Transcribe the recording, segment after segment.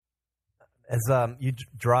As you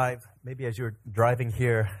drive, maybe as you're driving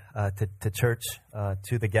here to church,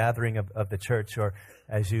 to the gathering of the church, or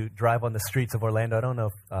as you drive on the streets of Orlando, I don't know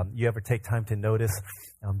if you ever take time to notice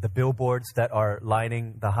the billboards that are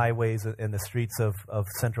lining the highways in the streets of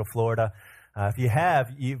Central Florida. If you have,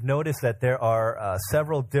 you've noticed that there are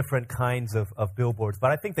several different kinds of billboards.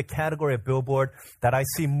 But I think the category of billboard that I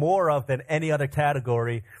see more of than any other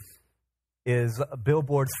category is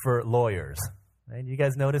billboards for lawyers. Right? You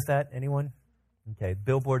guys notice that? Anyone? Okay,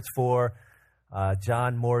 billboards for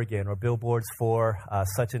John Morgan, or billboards for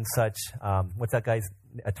such and such. What's that guy's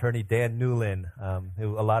attorney, Dan Newlin,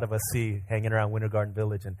 who a lot of us see hanging around Winter Garden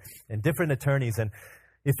Village, and different attorneys. And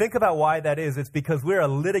you think about why that is. It's because we're a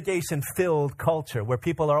litigation-filled culture where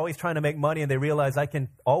people are always trying to make money, and they realize I can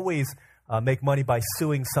always make money by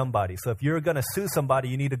suing somebody. So if you're going to sue somebody,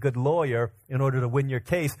 you need a good lawyer in order to win your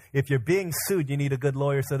case. If you're being sued, you need a good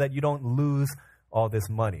lawyer so that you don't lose all this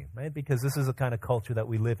money, right? Because this is the kind of culture that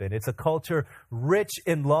we live in. It's a culture rich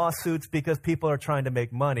in lawsuits because people are trying to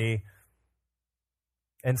make money.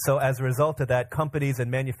 And so as a result of that, companies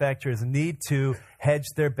and manufacturers need to hedge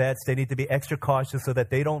their bets. They need to be extra cautious so that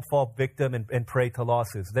they don't fall victim and prey to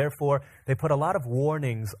lawsuits. Therefore, they put a lot of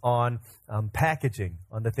warnings on packaging,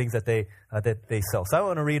 on the things that they sell. So I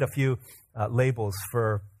want to read a few labels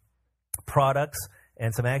for products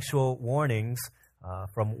and some actual warnings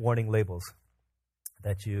from warning labels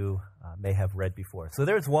that you may have read before. So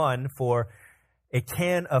there's one for a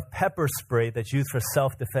can of pepper spray that's used for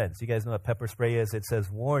self-defense. You guys know what pepper spray is? It says,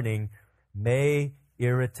 warning, may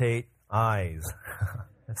irritate eyes.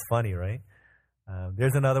 That's funny, right?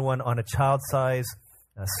 There's another one on a child-size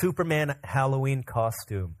Superman Halloween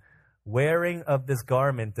costume. Wearing of this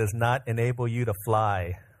garment does not enable you to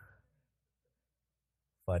fly.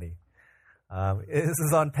 Funny. This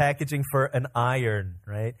is on packaging for an iron,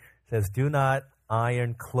 right? It says, do not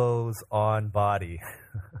iron clothes on body.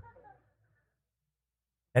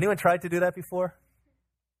 Anyone tried to do that before?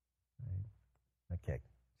 Okay,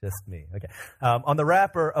 just me. Okay. On the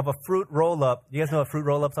wrapper of a fruit roll-up, you guys know what fruit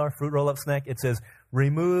roll-ups are? Fruit roll-up snack. It says,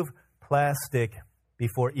 remove plastic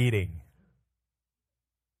before eating.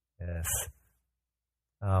 Yes.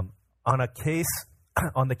 On the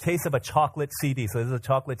case of a chocolate CD. So this is a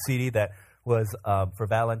chocolate CD that was for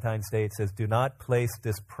Valentine's Day. It says, do not place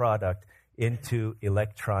this product into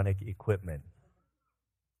electronic equipment.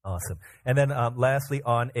 Awesome. And then lastly,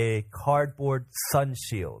 on a cardboard sun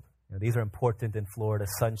shield. These are important in Florida.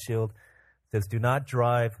 Sun shield. It says, do not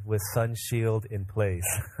drive with sun shield in place.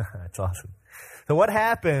 That's awesome. So what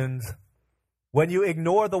happens when you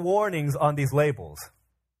ignore the warnings on these labels?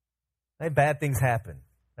 Right? Bad things happen.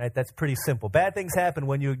 Right? That's pretty simple. Bad things happen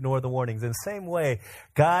when you ignore the warnings. In the same way,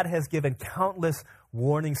 God has given countless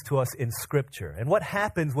warnings to us in Scripture. And what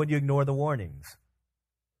happens when you ignore the warnings?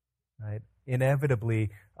 Right? Inevitably,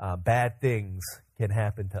 bad things can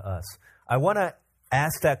happen to us. I want to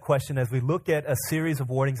ask that question as we look at a series of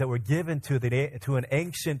warnings that were given to an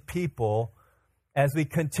ancient people. As we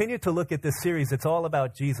continue to look at this series, it's all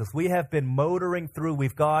about Jesus. We have been motoring through.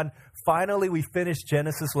 Finally, we finished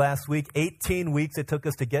Genesis last week. 18 weeks it took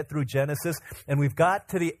us to get through Genesis. And we've got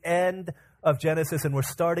to the end of Genesis, and we're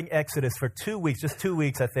starting Exodus for 2 weeks, just 2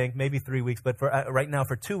 weeks, I think, maybe 3 weeks. But for right now,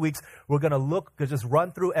 for 2 weeks, we're going to just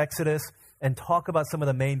run through Exodus and talk about some of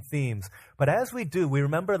the main themes. But as we do, we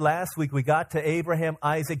remember last week we got to Abraham,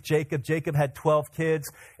 Isaac, Jacob. Jacob had 12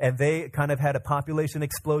 kids, and they kind of had a population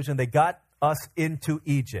explosion. They got us into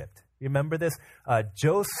Egypt. You remember this?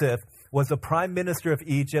 Joseph was the prime minister of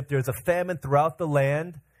Egypt. There's a famine throughout the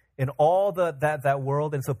land in all that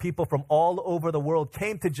world. And so people from all over the world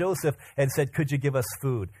came to Joseph and said, could you give us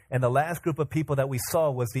food? And the last group of people that we saw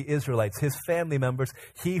was the Israelites, his family members.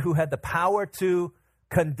 He who had the power to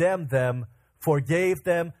condemn them, forgave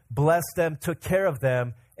them, blessed them, took care of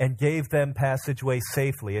them, and gave them passageway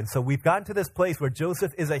safely. And so we've gotten to this place where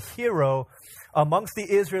Joseph is a hero amongst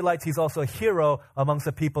the Israelites. He's also a hero amongst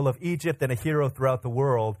the people of Egypt and a hero throughout the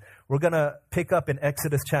world. We're going to pick up in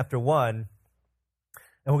Exodus chapter 1.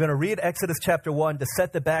 And we're going to read Exodus chapter 1 to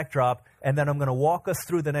set the backdrop. And then I'm going to walk us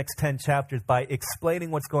through the next 10 chapters by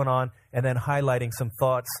explaining what's going on and then highlighting some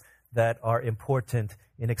thoughts that are important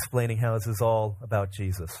in explaining how this is all about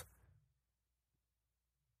Jesus.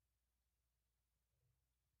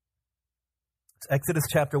 It's Exodus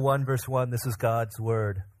chapter 1, verse 1. This is God's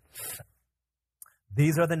word.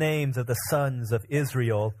 These are the names of the sons of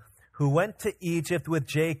Israel who went to Egypt with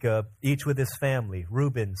Jacob, each with his family: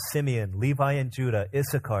 Reuben, Simeon, Levi and Judah,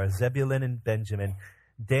 Issachar, Zebulun and Benjamin,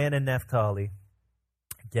 Dan and Naphtali,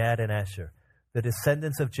 Gad and Asher. The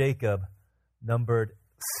descendants of Jacob numbered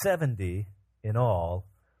 70 in all.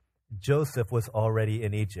 Joseph was already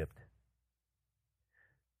in Egypt.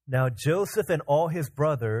 Now Joseph and all his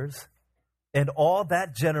brothers and all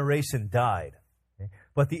that generation died.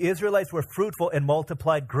 But the Israelites were fruitful and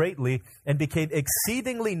multiplied greatly and became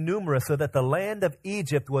exceedingly numerous, so that the land of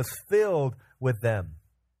Egypt was filled with them.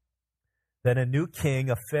 Then a new king,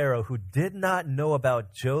 a Pharaoh, who did not know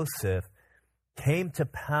about Joseph, came to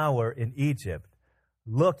power in Egypt.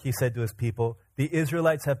 Look, he said to his people, the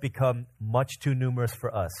Israelites have become much too numerous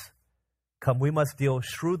for us. Come, we must deal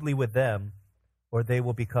shrewdly with them, or they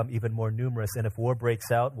will become even more numerous. And if war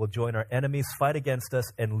breaks out, we'll join our enemies, fight against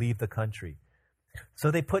us, and leave the country.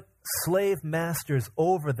 So they put slave masters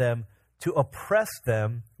over them to oppress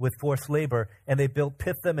them with forced labor, and they built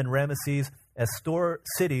Pithom and Ramesses as store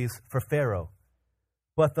cities for Pharaoh.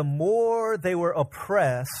 But the more they were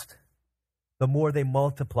oppressed, the more they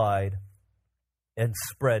multiplied and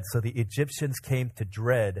spread. So the Egyptians came to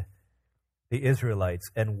dread the Israelites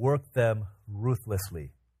and worked them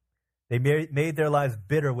ruthlessly. They made their lives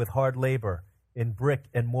bitter with hard labor in brick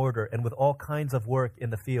and mortar and with all kinds of work in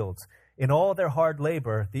the fields. In all their hard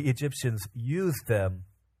labor, the Egyptians used them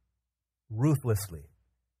ruthlessly.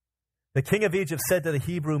 The king of Egypt said to the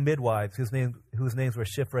Hebrew midwives, whose names were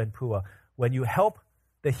Shiphrah and Puah, when you help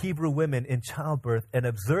the Hebrew women in childbirth and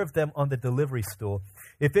observe them on the delivery stool,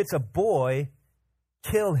 if it's a boy,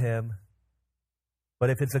 kill him, but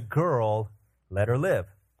if it's a girl, let her live.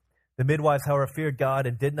 The midwives, however, feared God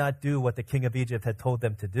and did not do what the king of Egypt had told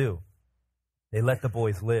them to do. They let the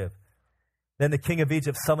boys live. Then the king of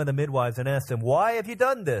Egypt summoned the midwives and asked them, why have you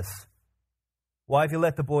done this? Why have you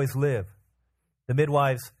let the boys live? The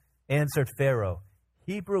midwives answered Pharaoh,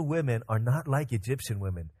 Hebrew women are not like Egyptian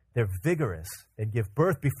women. They're vigorous and give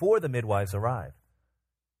birth before the midwives arrive.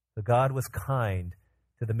 So God was kind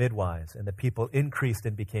to the midwives, and the people increased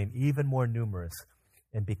and became even more numerous.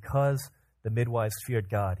 And because the midwives feared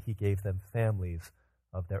God, he gave them families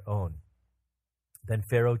of their own. Then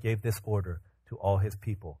Pharaoh gave this order to all his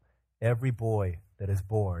people. Every boy that is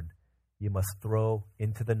born you must throw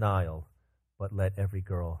into the Nile, but let every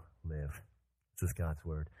girl live. This is God's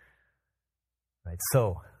word. Right,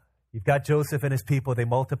 so you've got Joseph and his people. They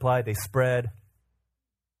multiplied, they spread.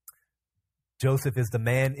 Joseph is the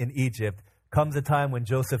man in Egypt. Comes a time when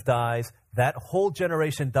Joseph dies. That whole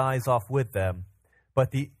generation dies off with them. But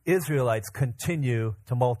the Israelites continue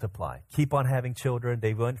to multiply, keep on having children.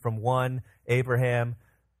 They went from one, Abraham,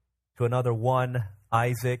 to another one,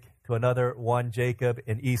 Isaac, to another one, Jacob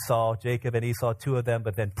and Esau. Jacob and Esau, two of them,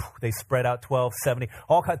 but then they spread out 12, 70,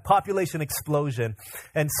 all kinds, population explosion.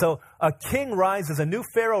 And so a king rises, a new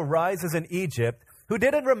Pharaoh rises in Egypt who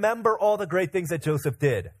didn't remember all the great things that Joseph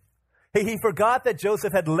did. He forgot that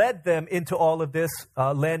Joseph had led them into all of this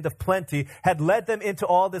land of plenty, had led them into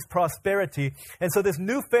all this prosperity. And so this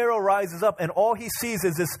new Pharaoh rises up, and all he sees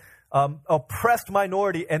is this oppressed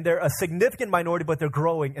minority, and they're a significant minority, but they're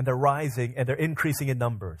growing, and they're rising, and they're increasing in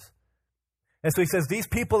numbers. And so he says, these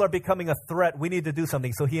people are becoming a threat. We need to do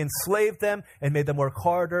something. So he enslaved them and made them work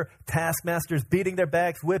harder, taskmasters, beating their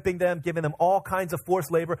backs, whipping them, giving them all kinds of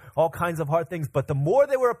forced labor, all kinds of hard things. But the more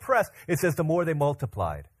they were oppressed, it says the more they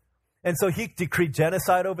multiplied. And so he decreed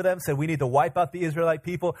genocide over them, said we need to wipe out the Israelite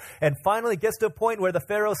people. And finally gets to a point where the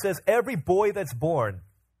Pharaoh says every boy that's born,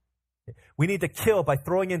 we need to kill by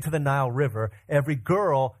throwing into the Nile River. Every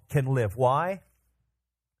girl can live. Why?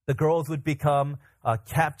 The girls would become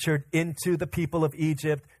captured into the people of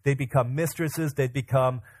Egypt. They'd become mistresses. They'd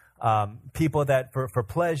become people that for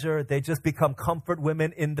pleasure. They just become comfort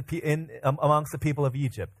women amongst the people of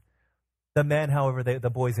Egypt. The men, however, the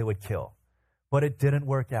boys they would kill. But it didn't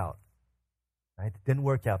work out. Right? It didn't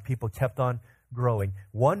work out. People kept on growing.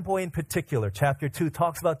 One boy in particular, chapter 2,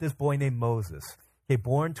 talks about this boy named Moses. Okay,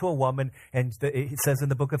 born to a woman, and it says in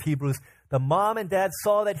the book of Hebrews, the mom and dad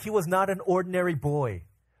saw that he was not an ordinary boy.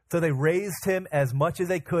 So they raised him as much as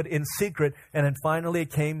they could in secret, and then finally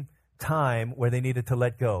it came time where they needed to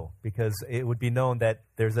let go because it would be known that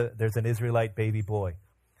there's an Israelite baby boy.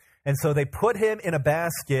 And so they put him in a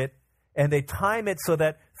basket, and they time it so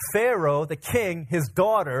that Pharaoh, the king, his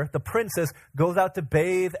daughter, the princess, goes out to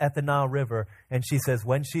bathe at the Nile River. And she says,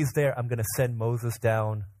 when she's there, I'm going to send Moses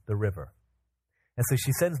down the river. And so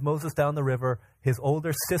she sends Moses down the river. His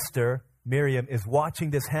older sister, Miriam, is watching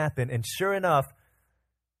this happen. And sure enough,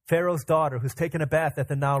 Pharaoh's daughter, who's taken a bath at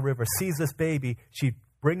the Nile River, sees this baby. She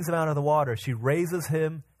brings him out of the water. She raises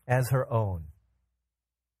him as her own.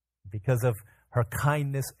 Because of her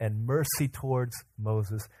kindness and mercy towards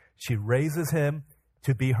Moses, she raises him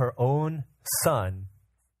to be her own son,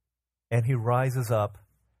 and he rises up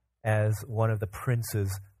as one of the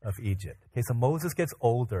princes of Egypt. Okay, so Moses gets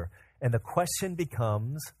older, and the question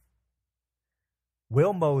becomes,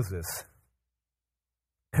 will Moses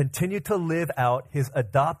continue to live out his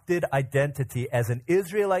adopted identity as an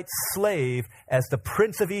Israelite slave, as the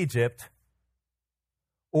prince of Egypt,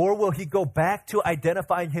 or will he go back to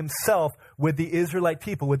identifying himself with the Israelite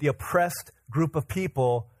people, with the oppressed group of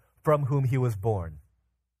people from whom he was born?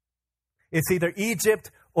 It's either Egypt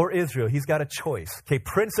or Israel. He's got a choice. Okay,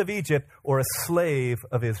 prince of Egypt or a slave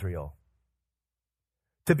of Israel.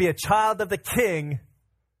 To be a child of the king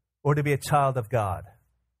or to be a child of God.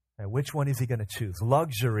 Now, which one is he going to choose?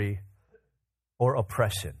 Luxury or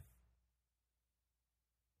oppression?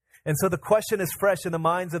 And so the question is fresh in the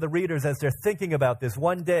minds of the readers as they're thinking about this.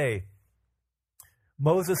 One day,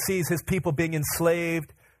 Moses sees his people being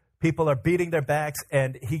enslaved. People are beating their backs,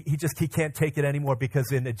 and he can't take it anymore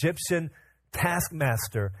because an Egyptian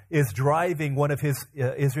taskmaster is driving one of his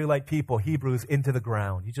Israelite people, Hebrews, into the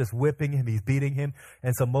ground. He's just whipping him. He's beating him.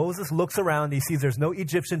 And so Moses looks around. He sees there's no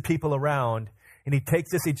Egyptian people around. And he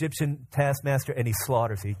takes this Egyptian taskmaster and he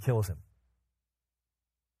slaughters him. He kills him.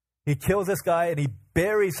 He kills this guy and he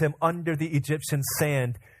buries him under the Egyptian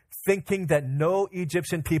sand, thinking that no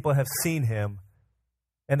Egyptian people have seen him.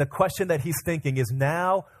 And the question that he's thinking is,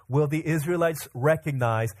 now will the Israelites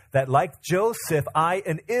recognize that, like Joseph, I,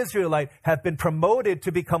 an Israelite, have been promoted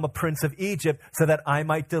to become a prince of Egypt so that I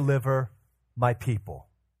might deliver my people?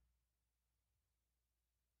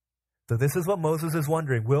 So this is what Moses is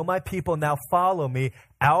wondering. Will my people now follow me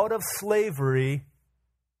out of slavery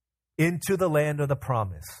into the land of the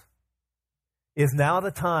promise? Is now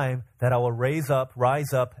the time that I will rise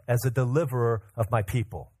up as a deliverer of my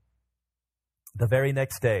people? The very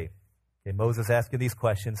next day, okay, Moses asking these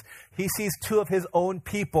questions, he sees two of his own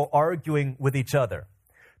people arguing with each other.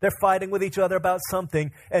 They're fighting with each other about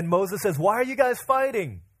something, and Moses says, "Why are you guys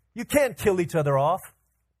fighting? You can't kill each other off."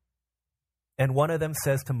 And one of them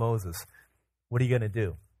says to Moses, "What are you going to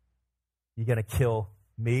do? You going to kill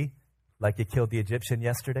me like you killed the Egyptian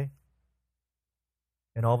yesterday?"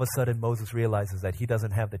 And all of a sudden, Moses realizes that he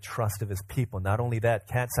doesn't have the trust of his people. Not only that,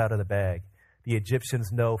 cat's out of the bag. The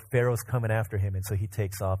Egyptians know Pharaoh's coming after him, and so he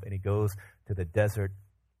takes off and he goes to the desert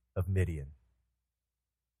of Midian.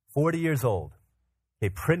 40 years old, a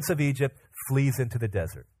prince of Egypt flees into the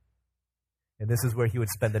desert. And this is where he would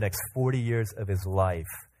spend the next 40 years of his life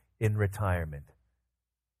in retirement,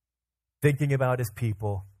 thinking about his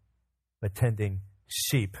people, but tending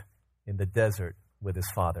sheep in the desert with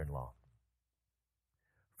his father-in-law.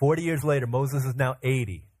 40 years later, Moses is now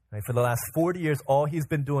 80. Right? For the last 40 years, all he's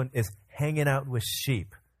been doing is hanging out with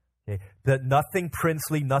sheep. Okay? Nothing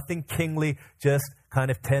princely, nothing kingly, just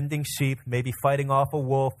kind of tending sheep, maybe fighting off a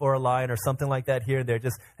wolf or a lion or something like that here and there.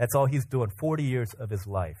 That's all he's doing, 40 years of his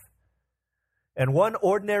life. And one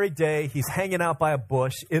ordinary day, he's hanging out by a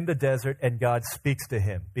bush in the desert, and God speaks to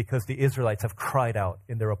him because the Israelites have cried out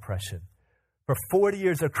in their oppression. For 40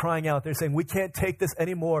 years, they're crying out. They're saying, "We can't take this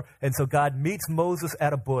anymore." And so God meets Moses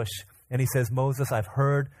at a bush, and he says, "Moses, I've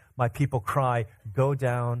heard my people cry. Go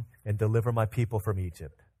down and deliver my people from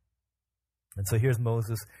Egypt." And so here's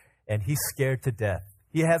Moses, and he's scared to death.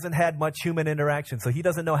 He hasn't had much human interaction, so he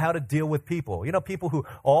doesn't know how to deal with people. You know, people who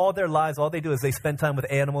all their lives, all they do is they spend time with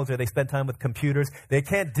animals or they spend time with computers. They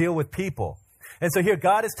can't deal with people. And so here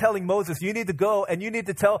God is telling Moses, you need to go and you need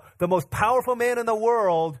to tell the most powerful man in the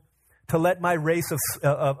world to let my race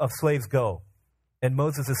of slaves go. And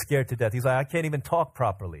Moses is scared to death. He's like, I can't even talk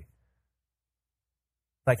properly.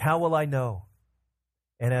 Like, how will I know?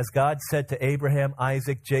 And as God said to Abraham,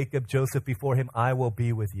 Isaac, Jacob, Joseph before him, I will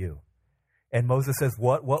be with you. And Moses says,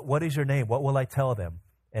 what is your name? What will I tell them?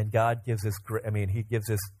 And God gives this, he gives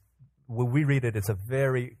this, when we read it, it's a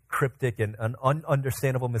very cryptic and an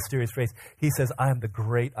ununderstandable, mysterious phrase. He says, I am the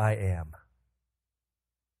great I am.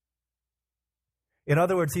 In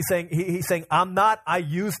other words, he's saying, I'm not, I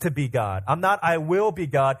used to be God. I'm not, I will be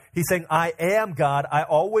God. He's saying, I am God. I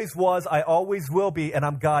always was, I always will be, and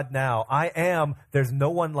I'm God now. I am, there's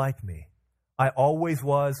no one like me. I always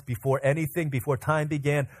was before anything, before time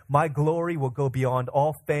began. My glory will go beyond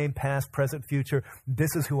all fame, past, present, future.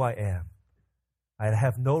 This is who I am. I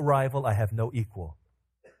have no rival. I have no equal.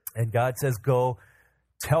 And God says, go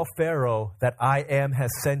tell Pharaoh that I am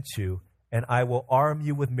has sent you, and I will arm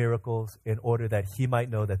you with miracles in order that he might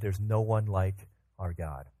know that there's no one like our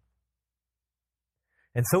God.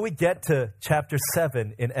 And so we get to chapter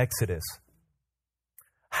 7 in Exodus.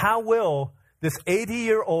 How will this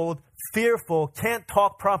 80-year-old, fearful, can't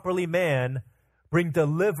talk properly man bring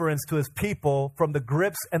deliverance to his people from the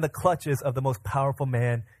grips and the clutches of the most powerful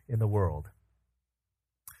man in the world?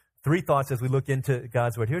 3 thoughts as we look into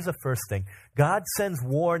God's word. Here's the first thing. God sends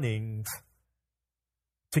warnings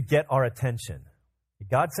to get our attention.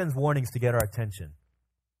 God sends warnings to get our attention.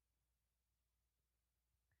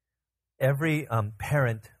 every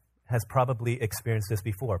parent has probably experienced this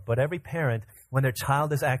before, but every parent, when their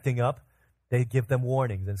child is acting up, they give them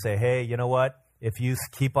warnings and say, hey, you know what? If you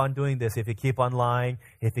keep on doing this, if you keep on lying,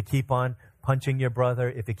 if you keep on punching your brother,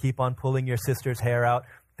 if you keep on pulling your sister's hair out,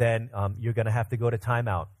 then you're going to have to go to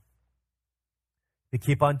timeout. If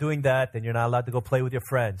you keep on doing that, then you're not allowed to go play with your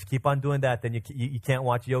friends. Keep on doing that, then you can't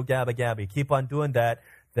watch Yo Gabba Gabba. Keep on doing that,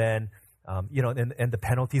 then, and the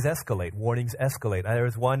penalties escalate. Warnings escalate. There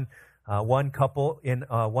was one couple in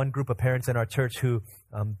one group of parents in our church who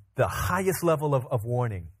the highest level of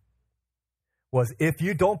warning was, if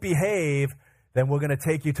you don't behave, then we're going to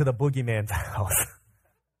take you to the boogeyman's house.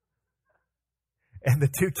 And the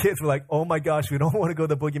two kids were like, oh my gosh, we don't want to go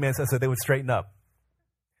to the boogeyman's house, so they would straighten up.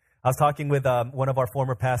 I was talking with one of our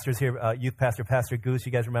former pastors here, youth pastor, Pastor Goose.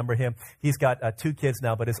 You guys remember him? He's got 2 kids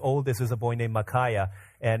now, but his oldest is a boy named Micaiah.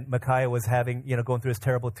 And Micaiah was going through his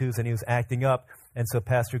terrible twos, and he was acting up. And so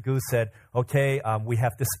Pastor Goose said, okay, we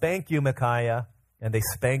have to spank you, Micaiah. And they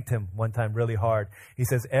spanked him one time really hard. He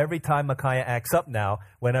says, every time Micaiah acts up now,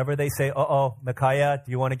 whenever they say, uh-oh, Micaiah,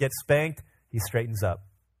 do you want to get spanked? He straightens up.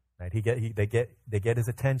 Right? They get his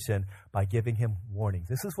attention by giving him warnings.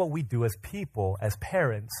 This is what we do as people, as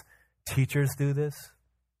parents. Teachers do this.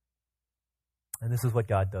 And this is what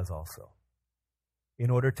God does also.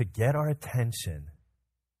 In order to get our attention,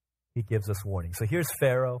 he gives us warnings. So here's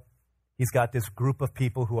Pharaoh. He's got this group of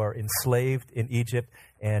people who are enslaved in Egypt,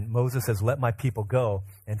 and Moses says, let my people go.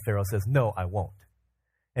 And Pharaoh says, no, I won't.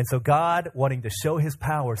 And so God, wanting to show his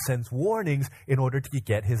power, sends warnings in order to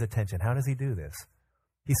get his attention. How does he do this?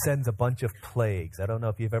 He sends a bunch of plagues. I don't know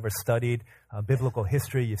if you've ever studied biblical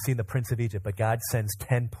history. You've seen the Prince of Egypt, but God sends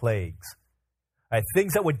 10 plagues. Right,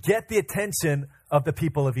 things that would get the attention of the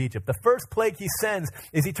people of Egypt. The first plague he sends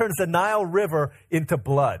is he turns the Nile River into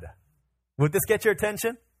blood. Would this get your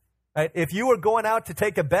attention? Right? If you were going out to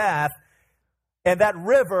take a bath and that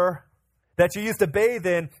river that you used to bathe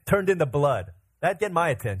in turned into blood, that'd get my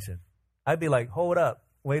attention. I'd be like, hold up,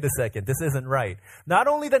 wait a second, this isn't right. Not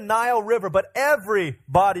only the Nile River, but every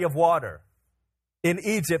body of water in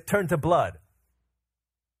Egypt turned to blood.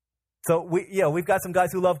 So we've got some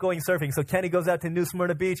guys who love going surfing. So Kenny goes out to New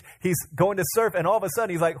Smyrna Beach. He's going to surf, and all of a sudden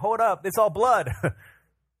he's like, hold up, it's all blood.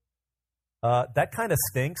 That kind of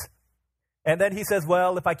stinks. And then he says,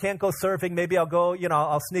 well, if I can't go surfing, maybe I'll go,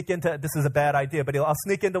 I'll sneak into, this is a bad idea, but I'll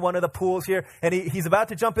sneak into one of the pools here. And he's about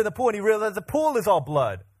to jump in the pool, and he realizes the pool is all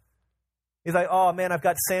blood. He's like, oh man, I've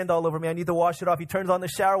got sand all over me. I need to wash it off. He turns on the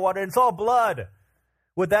shower water, and it's all blood.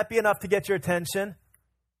 Would that be enough to get your attention?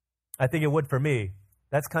 I think it would for me.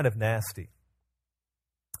 That's kind of nasty.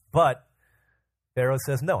 But Pharaoh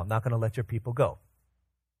says, no, I'm not going to let your people go.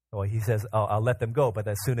 Well, he says, I'll let them go. But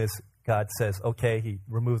as soon as God says, okay, he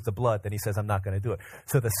removes the blood, then he says, I'm not going to do it.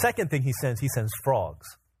 So the second thing he sends frogs.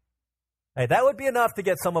 Hey, that would be enough to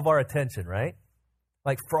get some of our attention, right?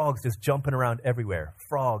 Like frogs just jumping around everywhere.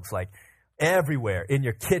 Frogs like everywhere. In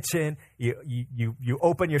your kitchen, you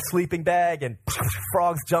open your sleeping bag and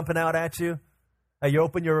frogs jumping out at you. You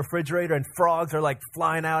open your refrigerator and frogs are like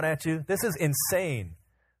flying out at you. This is insane.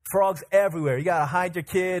 Frogs everywhere. You got to hide your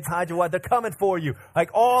kids, hide your wife. They're coming for you. Like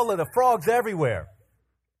all of the frogs everywhere.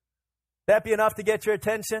 That be enough to get your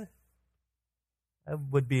attention? That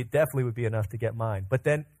definitely would be enough to get mine. But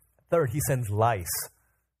then third, he sends lice.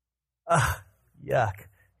 Yuck.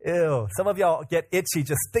 Ew. Some of y'all get itchy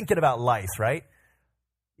just thinking about lice, right?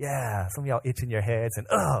 Yeah. Some of y'all itching your heads and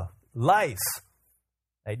lice.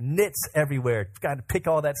 Like nits everywhere. Got to pick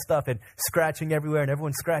all that stuff and scratching everywhere, and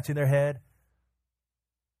everyone's scratching their head.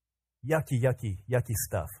 Yucky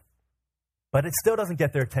stuff. But it still doesn't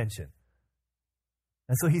get their attention.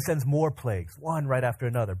 And so he sends more plagues, one right after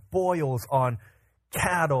another. Boils on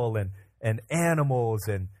cattle and animals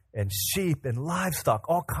and sheep and livestock,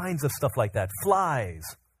 all kinds of stuff like that. Flies.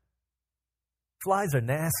 Flies are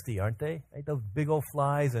nasty, aren't they? Right? Those big old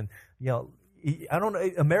flies, and I don't know,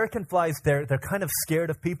 American flies, they're kind of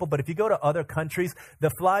scared of people, but if you go to other countries,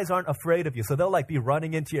 the flies aren't afraid of you. So they'll like be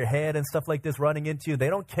running into your head and stuff like this, running into you. They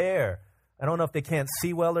don't care. I don't know if they can't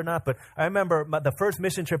see well or not, but I remember the first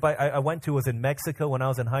mission trip I went to was in Mexico when I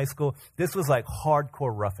was in high school. This was like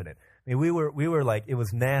hardcore roughing it. I mean, we were like, it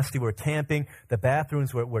was nasty. We were camping. The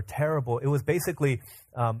bathrooms were terrible. It was basically,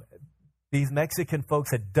 these Mexican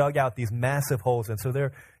folks had dug out these massive holes, and so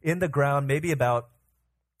they're in the ground, maybe about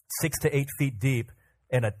 6 to 8 feet deep,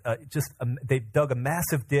 and they dug a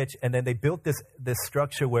massive ditch, and then they built this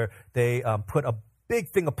structure where they put a big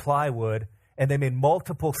thing of plywood, and they made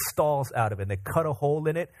multiple stalls out of it, and they cut a hole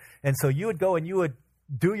in it. And so you would go and you would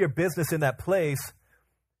do your business in that place,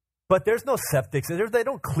 But there's no septic. They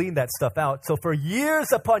don't clean that stuff out. So for years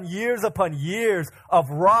upon years upon years of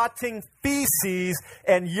rotting feces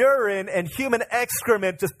and urine and human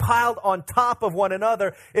excrement just piled on top of one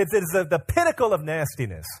another, it is the pinnacle of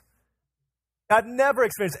nastiness. I've never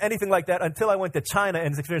experienced anything like that until I went to China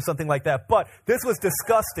and experienced something like that. But this was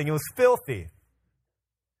disgusting. It was filthy.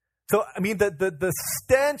 So, I mean, the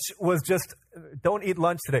stench was just, don't eat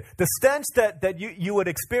lunch today. The stench that you would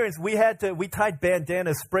experience, we tied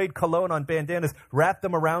bandanas, sprayed cologne on bandanas, wrapped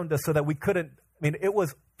them around us so that we couldn't, I mean, it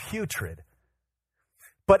was putrid.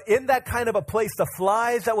 But in that kind of a place, the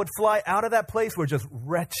flies that would fly out of that place were just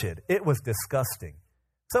wretched. It was disgusting.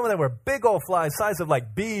 Some of them were big old flies, size of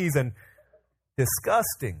like bees, and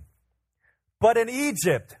disgusting. But in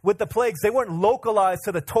Egypt, with the plagues, they weren't localized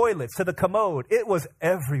to the toilets, to the commode. It was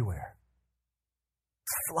everywhere.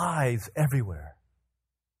 Flies everywhere.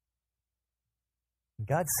 And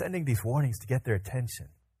God's sending these warnings to get their attention.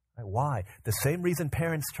 Right? Why? The same reason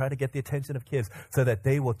parents try to get the attention of kids, so that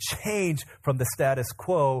they will change from the status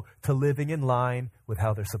quo to living in line with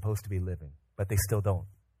how they're supposed to be living. But they still don't.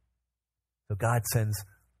 So God sends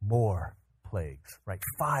more plagues, right?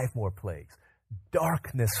 5 more plagues.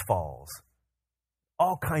 Darkness falls.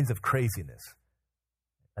 All kinds of craziness.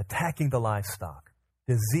 Attacking the livestock.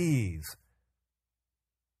 Disease.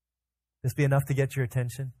 This be enough to get your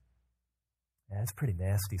attention? Yeah, it's pretty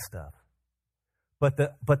nasty stuff. But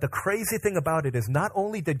the crazy thing about it is, not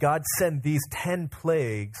only did God send these 10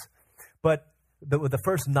 plagues, but the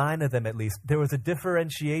first 9 of them at least, there was a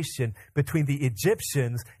differentiation between the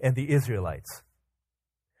Egyptians and the Israelites.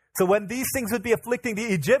 So when these things would be afflicting the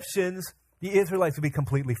Egyptians, the Israelites would be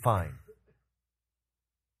completely fine.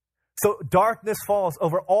 So darkness falls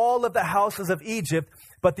over all of the houses of Egypt,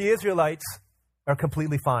 but the Israelites are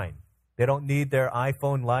completely fine. They don't need their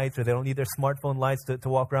iPhone lights, or they don't need their smartphone lights to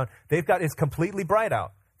walk around. It's completely bright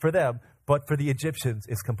out for them, but for the Egyptians,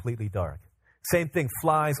 it's completely dark. Same thing,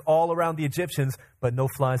 flies all around the Egyptians, but no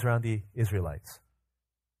flies around the Israelites.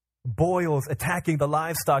 Boils attacking the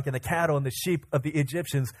livestock and the cattle and the sheep of the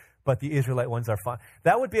Egyptians, but the Israelite ones are fine.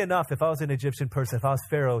 That would be enough if I was an Egyptian person, if I was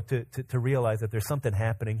Pharaoh, to realize that there's something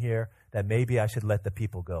happening here, that maybe I should let the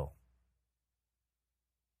people go.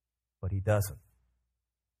 But he doesn't.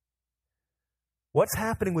 What's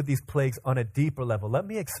happening with these plagues on a deeper level? Let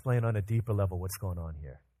me explain on a deeper level what's going on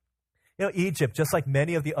here. You know, Egypt, just like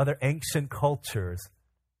many of the other ancient cultures,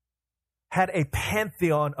 had a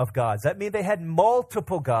pantheon of gods. That means they had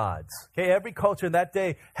multiple gods. Okay, every culture in that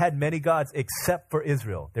day had many gods except for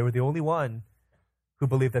Israel. They were the only one who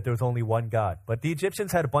believed that there was only one God. But the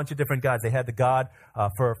Egyptians had a bunch of different gods. They had the god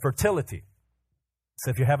for fertility.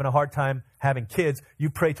 So if you're having a hard time having kids, you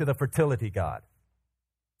pray to the fertility god.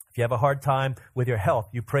 If you have a hard time with your health,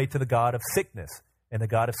 you pray to the god of sickness. And the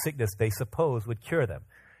god of sickness, they suppose, would cure them.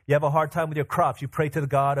 You have a hard time with your crops, you pray to the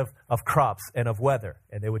God of crops and of weather,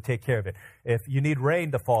 and they would take care of it. If you need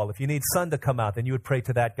rain to fall, if you need sun to come out, then you would pray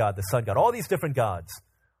to that God, the sun God, all these different gods.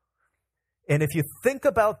 And if you think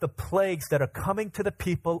about the plagues that are coming to the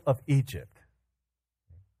people of Egypt,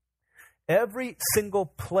 every single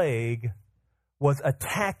plague was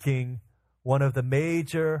attacking one of the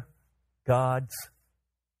major gods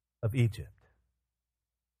of Egypt.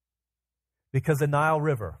 Because the Nile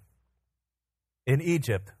River in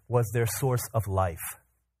Egypt was their source of life.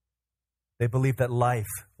 They believed that life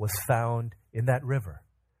was found in that river.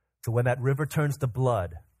 So when that river turns to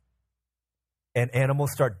blood and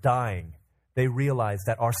animals start dying, they realize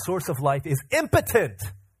that our source of life is impotent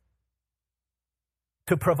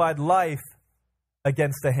to provide life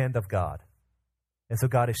against the hand of God. And so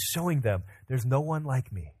God is showing them, there's no one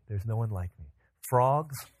like me. There's no one like me.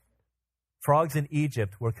 Frogs in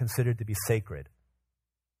Egypt were considered to be sacred.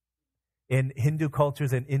 In Hindu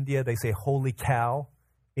cultures in India, they say holy cow.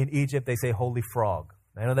 In Egypt, they say holy frog.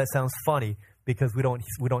 I know that sounds funny because we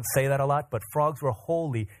don't say that a lot, but frogs were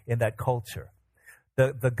holy in that culture.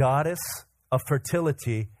 The goddess of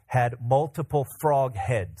fertility had multiple frog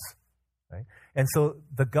heads, right? And so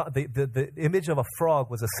the image of a frog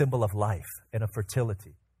was a symbol of life and of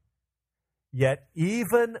fertility. Yet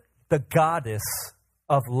even the goddess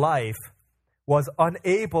of life was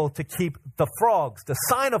unable to keep the frogs, the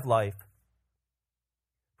sign of life,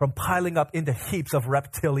 from piling up into heaps of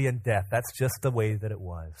reptilian death. That's just the way that it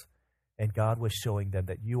was. And God was showing them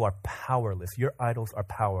that you are powerless. Your idols are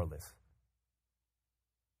powerless.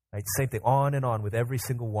 Right? Same thing, on and on with every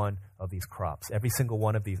single one of these crops. Every single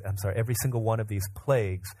one of these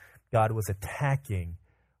plagues, God was attacking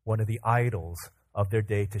one of the idols of their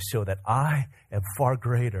day to show that I am far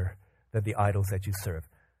greater than the idols that you serve.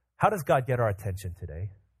 How does God get our attention today?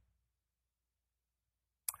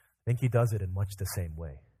 I think he does it in much the same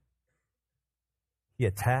way. He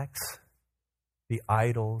attacks the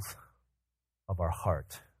idols of our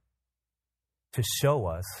heart to show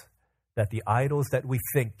us that the idols that we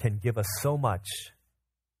think can give us so much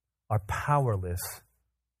are powerless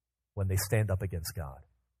when they stand up against God.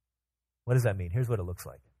 What does that mean? Here's what it looks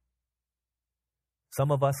like. Some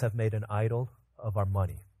of us have made an idol of our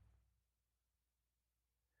money.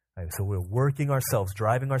 Right, so we're working ourselves,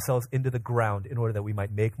 driving ourselves into the ground in order that we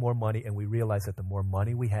might make more money, and we realize that the more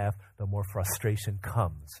money we have, the more frustration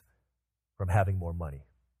comes from having more money.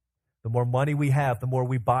 The more money we have, the more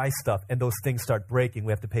we buy stuff, and those things start breaking.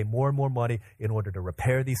 We have to pay more and more money in order to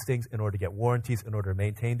repair these things, in order to get warranties, in order to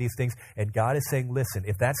maintain these things. And God is saying, listen,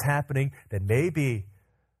 if that's happening, then maybe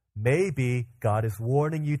God is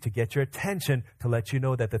warning you to get your attention, to let you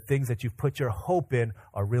know that the things that you've put your hope in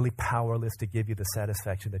are really powerless to give you the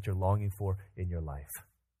satisfaction that you're longing for in your life.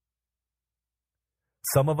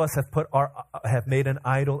 Some of us have made an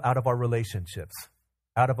idol out of our relationships.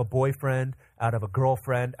 Out of a boyfriend, out of a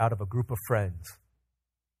girlfriend, out of a group of friends.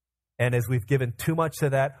 And as we've given too much to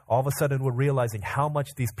that, all of a sudden we're realizing how much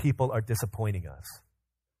these people are disappointing us.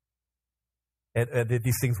 And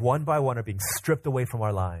these things one by one are being stripped away from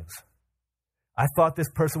our lives. I thought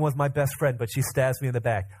this person was my best friend, but she stabs me in the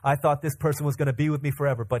back. I thought this person was going to be with me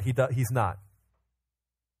forever, but he's not.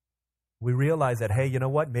 We realize that, hey, you know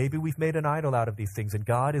what? Maybe we've made an idol out of these things, and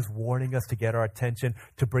God is warning us to get our attention,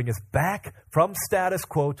 to bring us back from status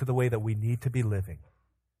quo to the way that we need to be living.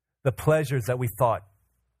 The pleasures that we thought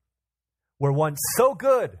were once so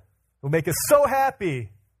good, will make us so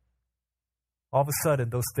happy, all of a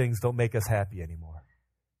sudden those things don't make us happy anymore.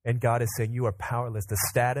 And God is saying you are powerless. The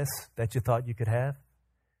status that you thought you could have,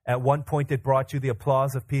 at one point it brought you the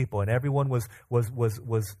applause of people, and everyone was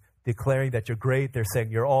declaring that you're great. They're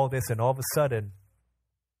saying you're all this, and all of a sudden,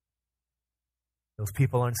 those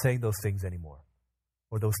people aren't saying those things anymore.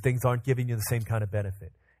 Or those things aren't giving you the same kind of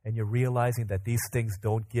benefit. And you're realizing that these things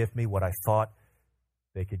don't give me what I thought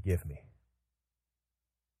they could give me.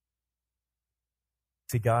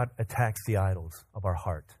 See, God attacks the idols of our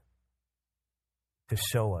heart to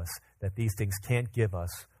show us that these things can't give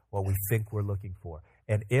us what we think we're looking for.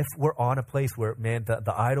 And if we're on a place where, man,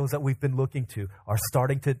 the idols that we've been looking to are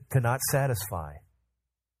starting to not satisfy,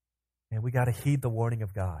 and we got to heed the warning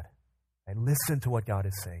of God and listen to what God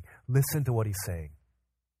is saying. Listen to what He's saying.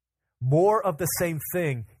 More of the same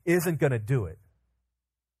thing isn't going to do it.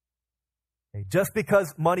 Okay? Just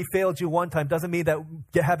because money failed you one time doesn't mean that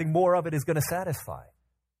having more of it is going to satisfy.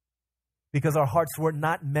 Because our hearts were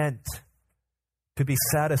not meant to be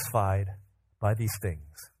satisfied by these things.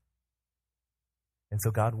 And so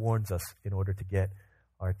God warns us in order to get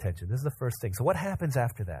our attention. This is the first thing. So what happens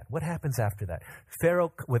after that? What happens after that?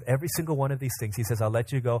 Pharaoh, with every single one of these things, he says, I'll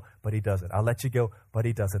let you go, but he doesn't. I'll let you go, but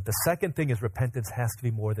he doesn't. The second thing is repentance has to be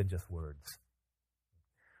more than just words.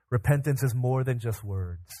 Repentance is more than just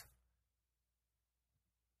words.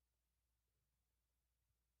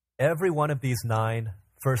 Every one of these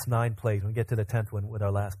first nine plagues, we'll get to the 10th one with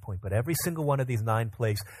our last point, but every single one of these 9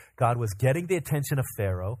 plagues, God was getting the attention of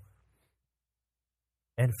Pharaoh.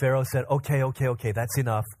 And Pharaoh said, okay, that's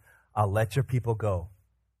enough. I'll let your people go.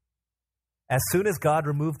 As soon as God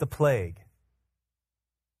removed the plague,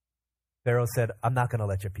 Pharaoh said, I'm not going to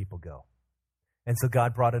let your people go. And so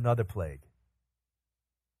God brought another plague.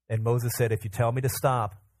 And Moses said, if you tell me to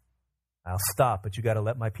stop, I'll stop, but you got to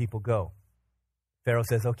let my people go. Pharaoh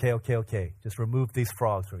says, okay. Just remove these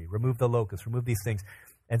frogs from me. Remove the locusts. Remove these things.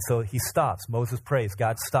 And so he stops. Moses prays.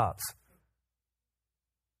 God stops.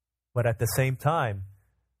 But at the same time,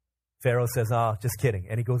 Pharaoh says, just kidding.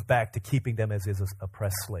 And he goes back to keeping them as his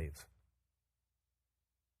oppressed slaves.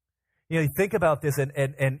 You think about this,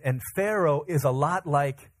 and Pharaoh is a lot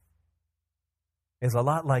like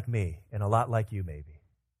me and a lot like you maybe.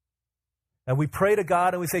 And we pray to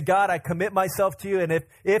God and we say, God, I commit myself to you. And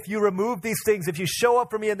if you remove these things, if you show up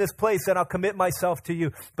for me in this place, then I'll commit myself to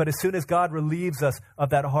you. But as soon as God relieves us of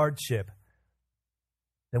that hardship,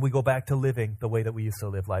 then we go back to living the way that we used to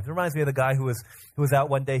live life. It reminds me of the guy who was out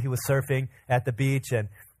one day. He was surfing at the beach, and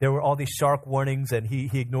there were all these shark warnings, and he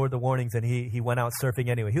ignored the warnings, and he went out surfing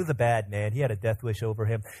anyway. He was a bad man. He had a death wish over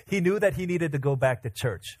him. He knew that he needed to go back to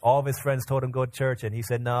church. All of his friends told him go to church, and he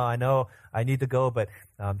said, no, I know I need to go, but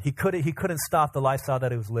he couldn't stop the lifestyle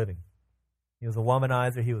that he was living. He was a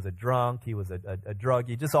womanizer. He was a drunk. He was a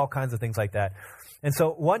druggie, just all kinds of things like that. And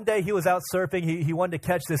so one day he was out surfing. He wanted to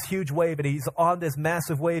catch this huge wave, and he's on this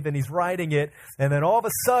massive wave, and he's riding it. And then all of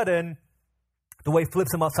a sudden, the wave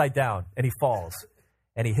flips him upside down, and he falls.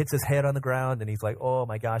 And he hits his head on the ground, and he's like, oh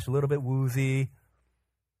my gosh, a little bit woozy.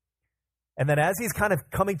 And then as he's kind of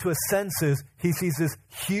coming to his senses, he sees this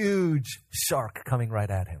huge shark coming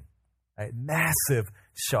right at him. right? Massive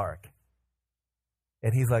shark.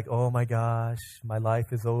 And he's like, oh my gosh, my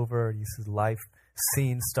life is over. He says life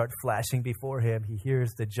scenes start flashing before him. He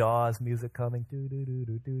hears the Jaws music coming. Doo, doo, doo,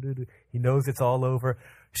 doo, doo, doo, doo. He knows it's all over.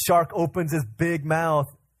 Shark opens his big mouth.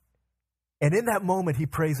 And in that moment, he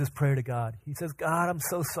prays his prayer to God. He says, God, I'm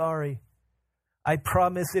so sorry. I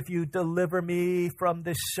promise if you deliver me from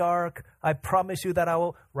this shark, I promise you that I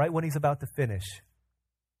will, right when he's about to finish,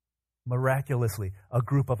 miraculously, a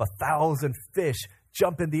group of 1,000 fish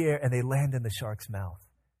jump in the air and they land in the shark's mouth.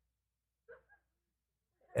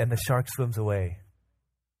 And the shark swims away.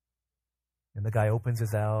 And the guy opens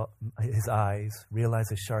his eyes, realizes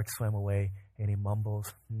the shark swam away, and he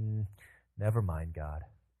mumbles, never mind, God.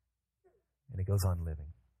 And he goes on living.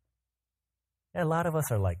 And a lot of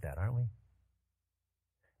us are like that, aren't we?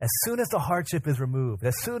 As soon as the hardship is removed,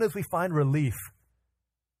 as soon as we find relief,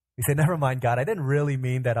 we say, never mind, God, I didn't really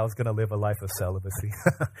mean that I was going to live a life of celibacy.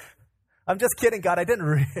 I'm just kidding, God. I didn't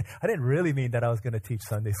really mean that I was going to teach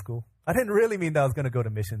Sunday school. I didn't really mean that I was going to go to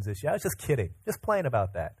missions this year. I was just kidding, just playing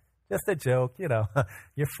about that. Just a joke,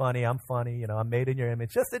 You're funny, I'm funny, I'm made in your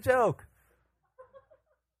image. Just a joke.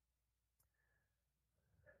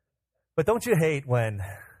 But don't you hate when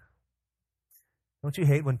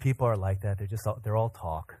people are like that? They're all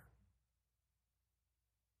talk.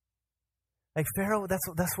 Like Pharaoh,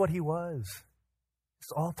 that's what he was.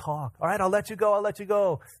 It's all talk. All right, I'll let you go.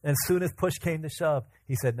 And as soon as push came to shove,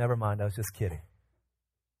 he said, never mind, I was just kidding.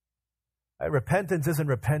 Right, repentance isn't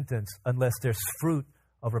repentance unless there's fruit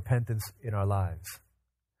of repentance in our lives.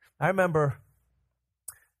 I remember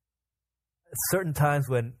certain times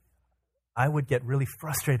when I would get really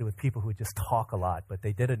frustrated with people who would just talk a lot, but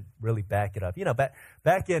they didn't really back it up.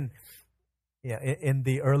 Back in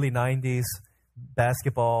the early 90s,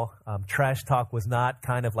 basketball, trash talk was not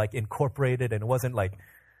kind of like incorporated, and it wasn't like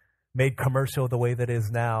made commercial the way that it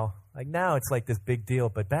is now. Like now it's like this big deal,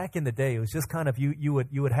 but back in the day it was just kind of you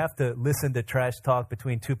would have to listen to trash talk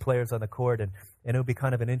between two players on the court, and it would be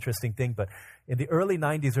kind of an interesting thing. But in the early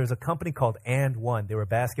 90s there was a company called &1. They were a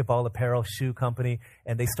basketball apparel shoe company,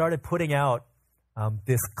 and they started putting out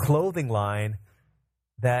this clothing line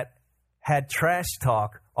that had trash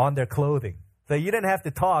talk on their clothing. So you didn't have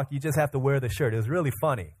to talk, you just have to wear the shirt. It was really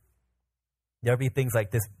funny. There'd be things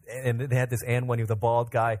like this, and they had this &1, he was a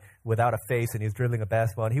bald guy without a face, and he was dribbling a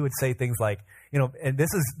basketball, and he would say things like, and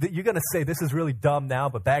you're going to say this is really dumb now,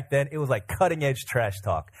 but back then it was like cutting-edge trash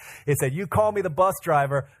talk. It said, you call me the bus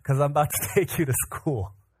driver because I'm about to take you to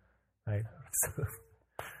school. Right?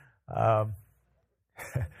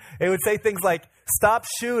 It would say things like, stop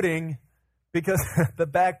shooting because the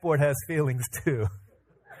backboard has feelings too.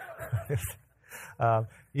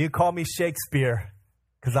 You call me Shakespeare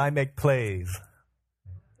because I make plays.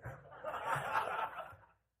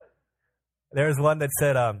 There's one that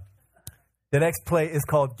said, the next play is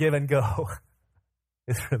called Give and Go.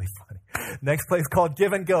 It's really funny. Next play is called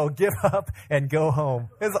Give and Go. Give up and go home.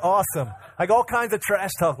 It's awesome. Like all kinds of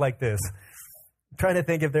trash talk like this. I'm trying to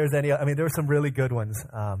think if there's any. There were some really good ones.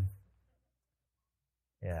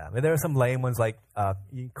 There are some lame ones like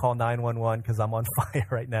you call 911 because I'm on fire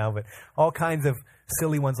right now, but all kinds of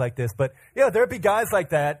silly ones like this. But there'd be guys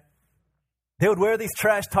like that. They would wear these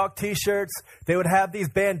trash talk T-shirts. They would have these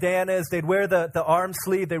bandanas. They'd wear the arm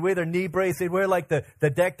sleeve. They'd wear their knee brace. They'd wear like the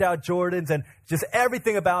decked out Jordans, and just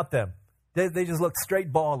everything about them. They just looked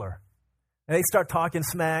straight baller. And they start talking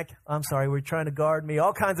smack. I'm sorry, we're trying to guard me.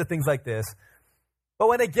 All kinds of things like this. But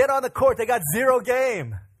when they get on the court, they got zero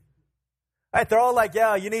game. Right, they're all like,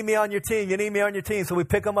 yeah, you need me on your team. You need me on your team. So we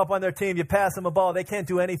pick them up on their team. You pass them a ball. They can't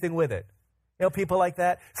do anything with it. People like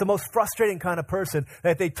that. It's the most frustrating kind of person,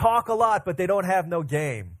 that they talk a lot, but they don't have no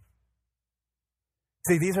game.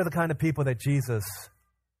 See, these are the kind of people that Jesus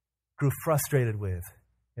grew frustrated with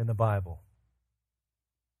in the Bible.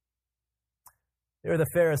 They were the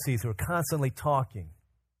Pharisees who were constantly talking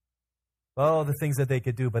about all the things that they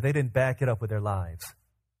could do, but they didn't back it up with their lives.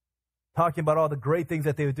 Talking about all the great things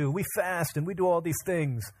that they would do. We fast and we do all these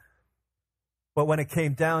things. But when it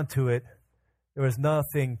came down to it, there was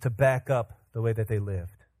nothing to back up the way that they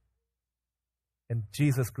lived. And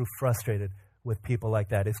Jesus grew frustrated with people like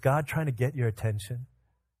that. Is God trying to get your attention?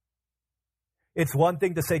 It's one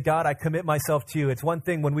thing to say, God, I commit myself to you. It's one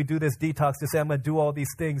thing when we do this detox to say, I'm going to do all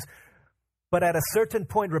these things. But at a certain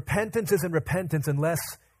point, repentance isn't repentance unless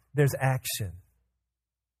there's action.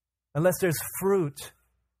 Unless there's fruit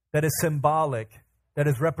that is symbolic, that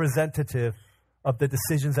is representative of the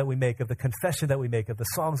decisions that we make, of the confession that we make, of the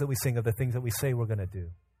songs that we sing, of the things that we say we're going to do.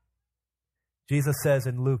 Jesus says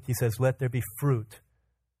in Luke, he says, let there be fruit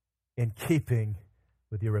in keeping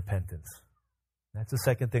with your repentance. That's the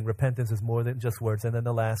second thing. Repentance is more than just words. And then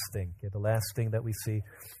the last thing, the last thing that we see,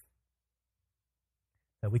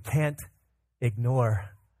 that we can't ignore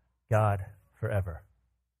God forever.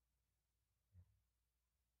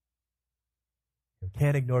 We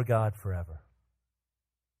can't ignore God forever.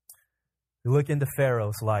 We look into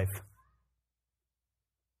Pharaoh's life.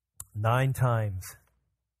 9 times,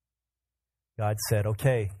 God said,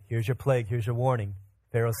 okay, here's your plague, here's your warning.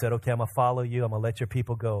 Pharaoh said, okay, I'm going to follow you, I'm going to let your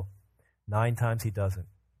people go. 9 times he doesn't.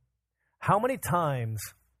 How many times,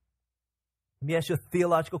 let me ask you a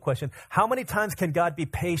theological question, how many times can God be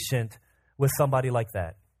patient with somebody like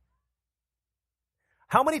that?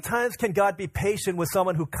 How many times can God be patient with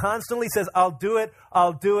someone who constantly says, I'll do it,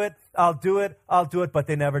 I'll do it, I'll do it, I'll do it, but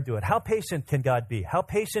they never do it? How patient can God be? How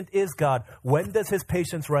patient is God? When does his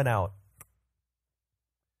patience run out?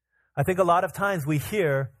 I think a lot of times we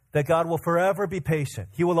hear that God will forever be patient.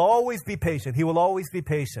 He will always be patient. He will always be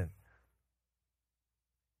patient.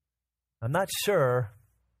 I'm not sure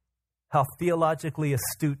how theologically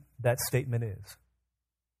astute that statement is.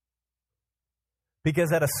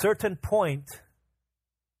 Because at a certain point,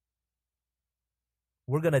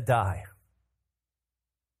 we're going to die.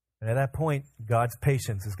 And at that point, God's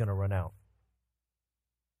patience is going to run out.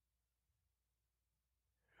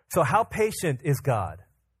 So how patient is God?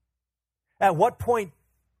 At what point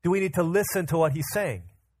do we need to listen to what he's saying?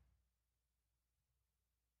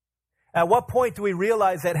 At what point do we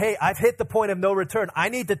realize that, hey, I've hit the point of no return. I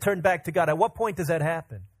need to turn back to God. At what point does that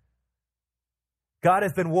happen? God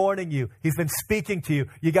has been warning you. He's been speaking to you.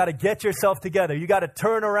 You got to get yourself together. You got to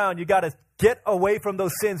turn around. You got to get away from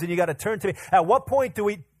those sins and you got to turn to me. At what point do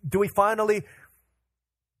we finally,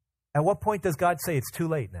 at what point does God say it's too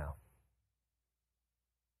late now?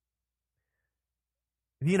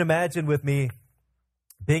 If you can imagine with me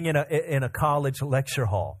being in a college lecture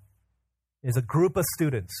hall. There's a group of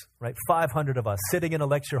students, right? 500 of us sitting in a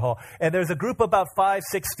lecture hall. And there's a group of about 5,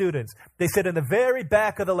 6 students. They sit in the very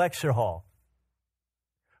back of the lecture hall.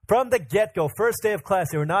 From the get-go, first day of class,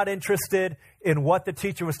 they were not interested in what the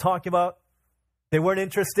teacher was talking about. They weren't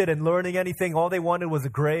interested in learning anything. All they wanted was a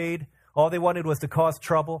grade. All they wanted was to cause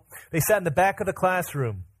trouble. They sat in the back of the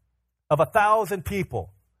classroom of 1,000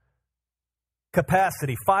 people.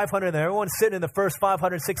 Capacity, 500 there. Everyone's sitting in the first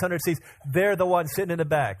 500, 600 seats. They're the ones sitting in the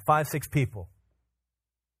back, 5, 6 people.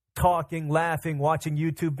 Talking, laughing, watching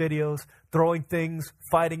YouTube videos, throwing things,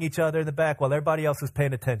 fighting each other in the back while everybody else is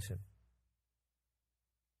paying attention.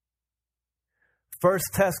 First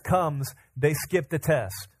test comes, they skip the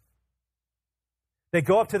test. They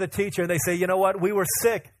go up to the teacher and they say, you know what, we were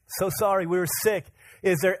sick. So sorry, we were sick.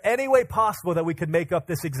 Is there any way possible that we could make up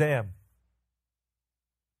this exam?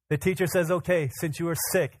 The teacher says, okay, since you were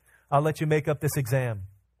sick, I'll let you make up this exam.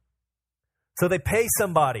 So they pay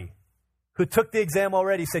somebody who took the exam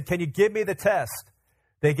already, said, can you give me the test?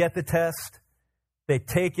 They get the test. They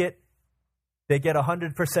take it. They get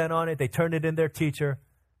 100% on it. They turn it in their teacher,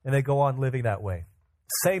 and they go on living that way.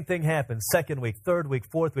 Same thing happens. 2nd week, 3rd week,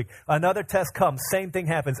 4th week. Another test comes. Same thing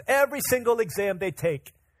happens. Every single exam they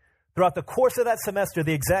take. Throughout the course of that semester,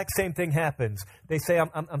 the exact same thing happens. They say,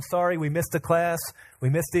 I'm sorry, we missed the class, we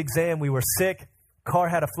missed the exam, we were sick, car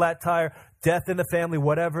had a flat tire, death in the family,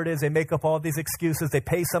 whatever it is. They make up all these excuses. They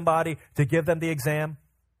pay somebody to give them the exam.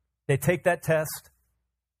 They take that test.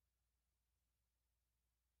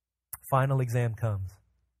 Final exam comes.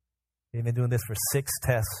 They've been doing this for 6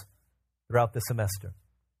 tests throughout the semester.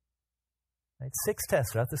 Right? 6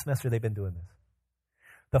 tests throughout the semester they've been doing this.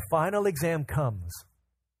 The final exam comes.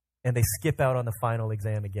 And they skip out on the final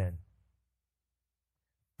exam again.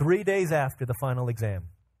 3 days after the final exam,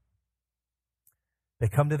 they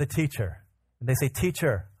come to the teacher and they say,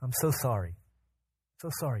 teacher, I'm so sorry.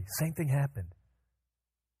 So sorry. Same thing happened.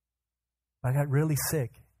 I got really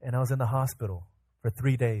sick and I was in the hospital for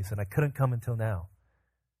 3 days and I couldn't come until now.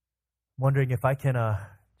 I'm wondering if I can,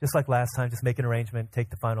 just like last time, just make an arrangement,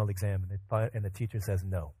 take the final exam. And the teacher says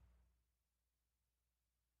no.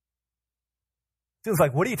 He was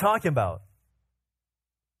like, what are you talking about?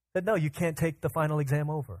 I said, no, you can't take the final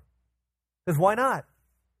exam over. He says, why not?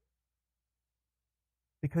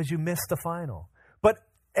 Because you missed the final. But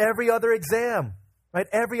every other exam, right?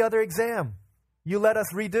 Every other exam, you let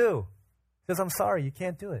us redo. He says, I'm sorry, you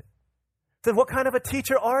can't do it. He said, what kind of a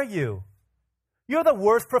teacher are you? You're the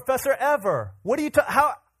worst professor ever. What do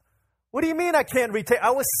you mean I can't retake?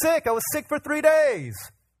 I was sick. I was sick for 3 days.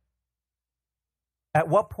 At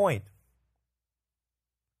what point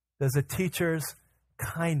does a teacher's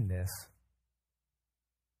kindness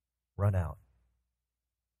run out?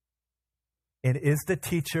 And is the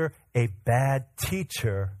teacher a bad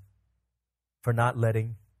teacher for not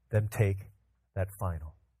letting them take that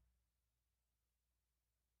final?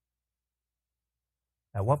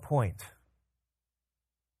 At what point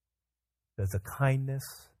does the kindness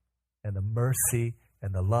and the mercy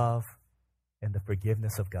and the love and the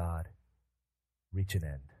forgiveness of God reach an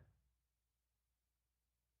end?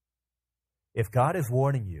 If God is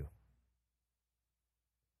warning you,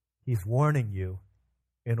 He's warning you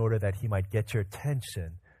in order that He might get your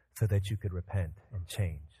attention so that you could repent and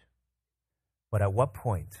change. But at what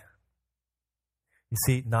point? You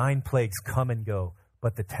see, 9 plagues come and go,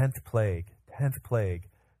 but the 10th plague,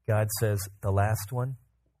 God says, the last one.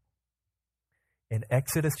 In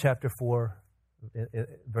Exodus chapter 4,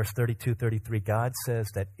 verse 32, 33, God says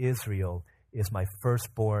that Israel is my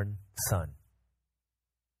firstborn son.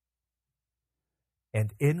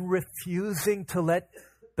 And in refusing to let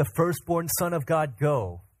the firstborn son of God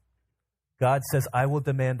go, God says, I will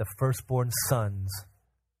demand the firstborn sons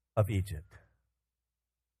of Egypt.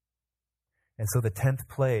 And so the 10th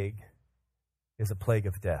plague is a plague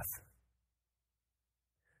of death.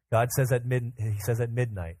 God says He says at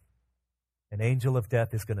midnight, an angel of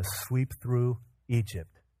death is going to sweep through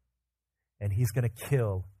Egypt, and he's going to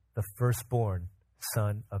kill the firstborn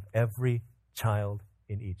son of every child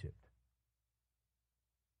in Egypt.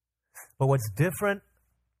 But what's different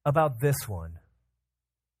about this one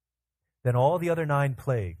than all the other 9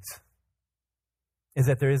 plagues is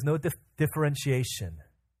that there is no differentiation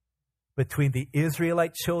between the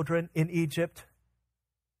Israelite children in Egypt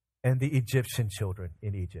and the Egyptian children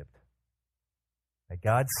in Egypt. And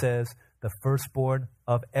God says the firstborn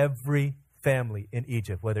of every family in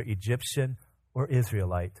Egypt, whether Egyptian or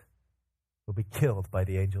Israelite, will be killed by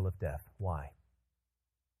the angel of death. Why?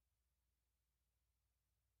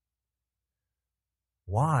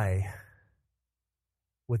 Why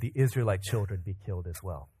would the Israelite children be killed as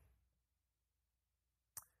well?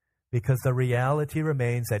 Because the reality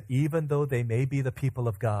remains that even though they may be the people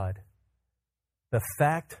of God, the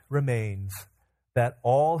fact remains that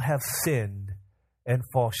all have sinned and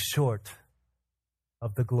fall short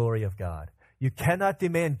of the glory of God. You cannot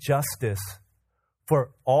demand justice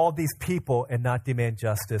for all these people and not demand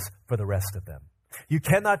justice for the rest of them. You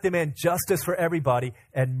cannot demand justice for everybody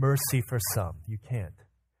and mercy for some. You can't.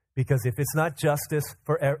 Because if it's not justice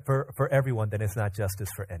for everyone, then it's not justice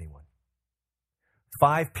for anyone.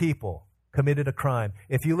 5 people committed a crime.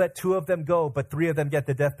 If you let 2 of them go, but 3 of them get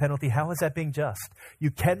the death penalty, how is that being just?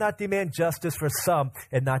 You cannot demand justice for some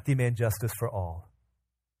and not demand justice for all.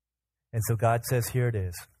 And so God says, here it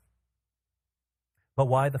is. But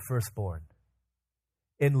why the firstborn?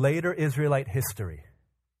 In later Israelite history,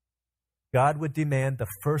 God would demand the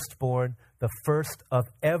firstborn, the first of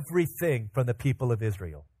everything from the people of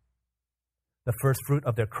Israel. The first fruit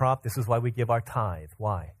of their crop. This is why we give our tithe.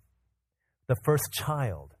 Why? The first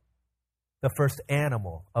child, the first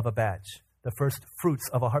animal of a batch, the first fruits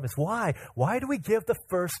of a harvest. Why? Why do we give the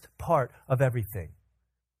first part of everything?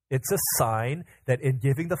 It's a sign that in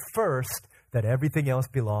giving the first, that everything else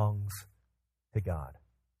belongs to God.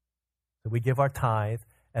 So we give our tithe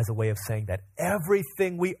as a way of saying that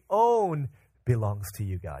everything we own belongs to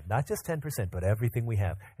you, God. Not just 10%, but everything we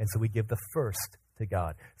have. And so we give the first to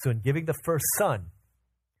God. So in giving the first son,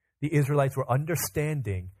 the Israelites were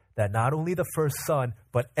understanding that not only the first son,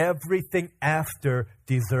 but everything after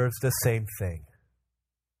deserves the same thing.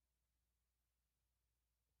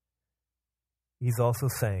 He's also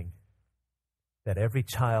saying that every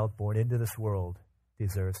child born into this world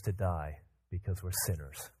deserves to die because we're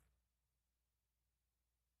sinners.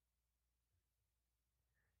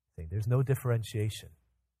 There's no differentiation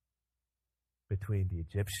between the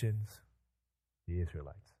Egyptians, the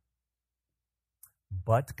Israelites.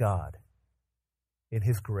 But God, in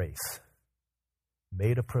His grace,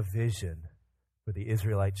 made a provision for the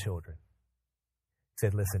Israelite children. He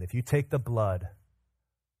said, listen, if you take the blood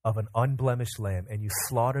of an unblemished lamb and you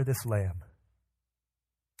slaughter this lamb,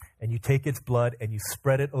 and you take its blood and you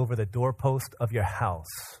spread it over the doorpost of your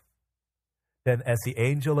house, then as the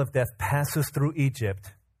angel of death passes through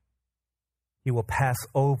Egypt, he will pass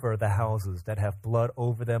over the houses that have blood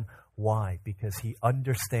over them. Why? Because he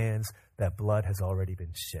understands that blood has already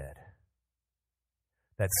been shed.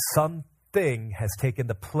 That something has taken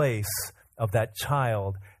the place of that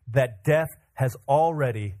child, that death has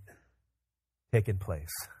already taken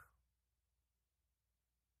place.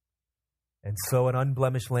 And so an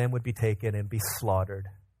unblemished lamb would be taken and be slaughtered.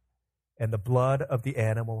 And the blood of the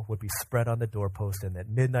animal would be spread on the doorpost. And at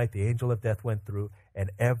midnight, the angel of death went through,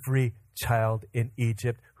 and every child in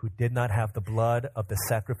Egypt who did not have the blood of the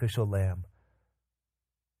sacrificial lamb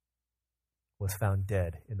was found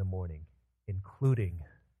dead in the morning, including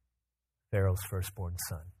Pharaoh's firstborn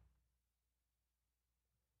son.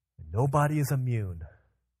 And nobody is immune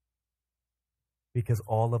because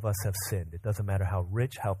all of us have sinned. It doesn't matter how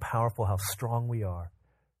rich, how powerful, how strong we are.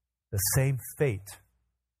 The same fate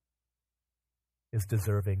is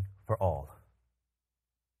deserving for all.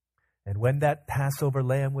 And when that Passover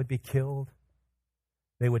lamb would be killed,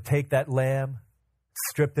 they would take that lamb,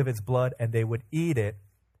 stripped of its blood, and they would eat it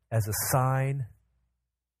as a sign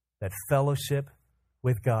that fellowship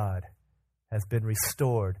with God has been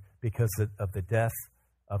restored because of the death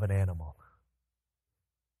of an animal.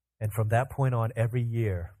 And from that point on, every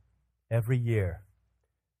year,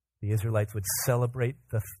 the Israelites would celebrate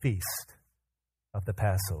the feast of the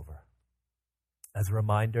Passover as a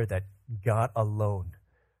reminder that God alone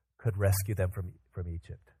could rescue them from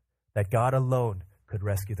Egypt, that God alone could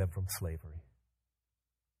rescue them from slavery.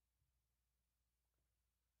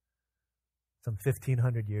 Some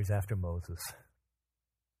 1,500 years after Moses,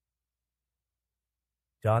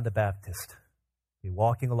 John the Baptist be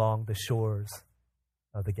walking along the shores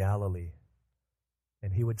of the Galilee,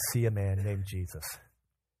 and he would see a man named Jesus,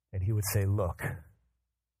 and he would say, "Look,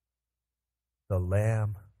 the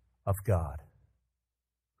Lamb of God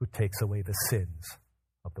who takes away the sins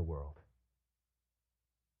of the world."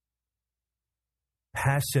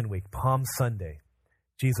 Passion Week, Palm Sunday,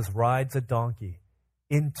 Jesus rides a donkey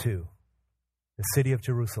into the city of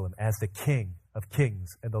Jerusalem as the King of Kings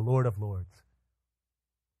and the Lord of Lords.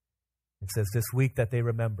 It says this week that they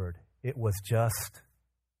remembered it was just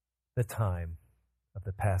the time of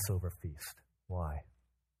the Passover feast. Why?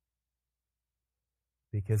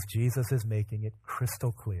 Because Jesus is making it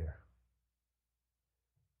crystal clear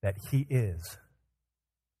that he is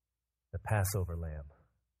the Passover lamb.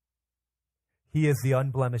 He is the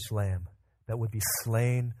unblemished lamb that would be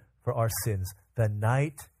slain for our sins. The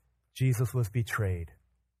night Jesus was betrayed,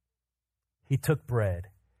 he took bread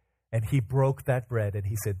and he broke that bread and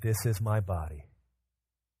he said, "This is my body."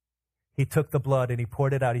 He took the blood and he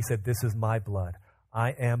poured it out. He said, "This is my blood.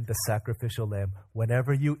 I am the sacrificial lamb."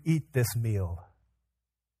 Whenever you eat this meal,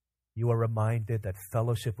 you are reminded that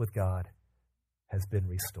fellowship with God has been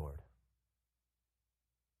restored.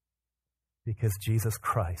 Because Jesus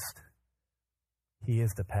Christ, he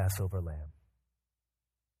is the Passover lamb.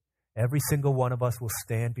 Every single one of us will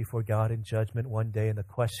stand before God in judgment one day, and the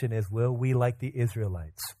question is, will we, like the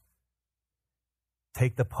Israelites,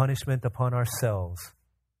 take the punishment upon ourselves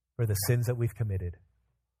for the sins that we've committed?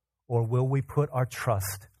 Or will we put our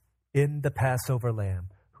trust in the Passover lamb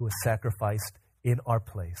who was sacrificed in our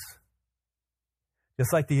place?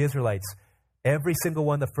 Just like the Israelites, every single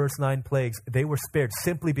one of the first 9 plagues, they were spared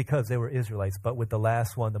simply because they were Israelites. But with the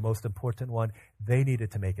last one, the most important one, they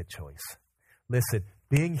needed to make a choice. Listen,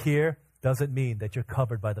 being here doesn't mean that you're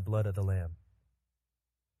covered by the blood of the Lamb.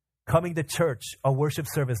 Coming to church, a worship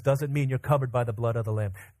service, doesn't mean you're covered by the blood of the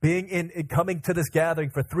Lamb. Coming to this gathering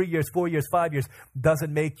for 3 years, 4 years, 5 years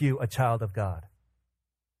doesn't make you a child of God.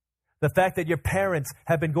 The fact that your parents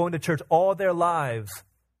have been going to church all their lives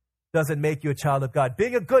doesn't make you a child of God.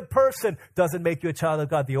 Being a good person doesn't make you a child of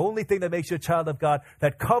God. The only thing that makes you a child of God,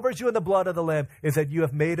 that covers you in the blood of the Lamb, is that you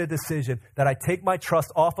have made a decision that I take my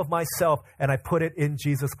trust off of myself and I put it in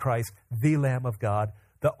Jesus Christ, the Lamb of God,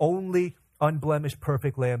 the only unblemished,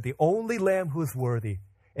 perfect Lamb, the only Lamb who is worthy.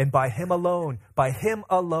 And by him alone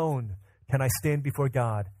can I stand before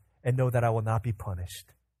God and know that I will not be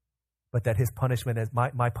punished, but that his punishment,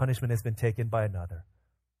 my punishment has been taken by another.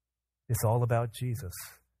 It's all about Jesus.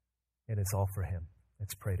 And it's all for him.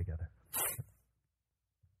 Let's pray together.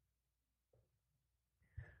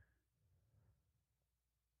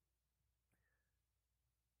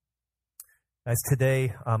 As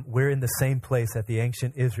today, we're in the same place that the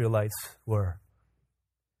ancient Israelites were.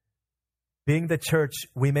 Being the church,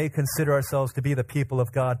 we may consider ourselves to be the people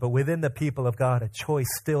of God, but within the people of God, a choice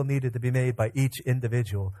still needed to be made by each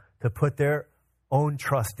individual to put their own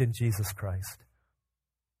trust in Jesus Christ.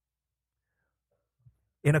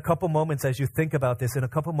 In a couple moments, as you think about this,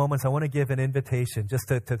 I want to give an invitation just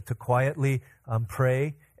to quietly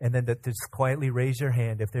pray, and then to just quietly raise your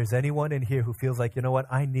hand. If there's anyone in here who feels like, you know what,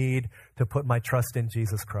 I need to put my trust in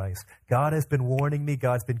Jesus Christ. God has been warning me.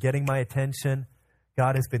 God's been getting my attention.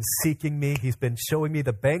 God has been seeking me. He's been showing me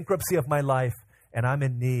the bankruptcy of my life, and I'm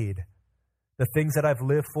in need. The things that I've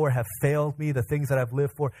lived for have failed me. The things that I've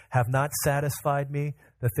lived for have not satisfied me.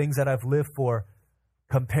 The things that I've lived for,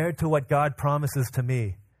 compared to what God promises to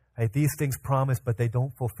me, these things promise, but they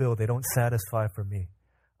don't fulfill. They don't satisfy for me.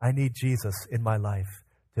 I need Jesus in my life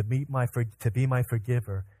to be my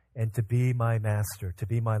forgiver and to be my master, to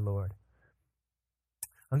be my Lord.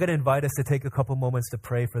 I'm going to invite us to take a couple moments to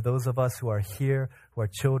pray for those of us who are here, who are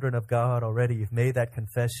children of God already. You've made that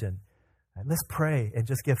confession. And let's pray and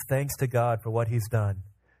just give thanks to God for what he's done.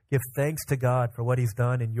 Give thanks to God for what he's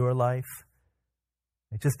done in your life.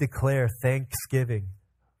 I just declare thanksgiving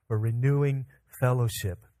for renewing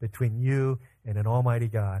fellowship between you and an almighty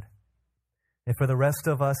God. And for the rest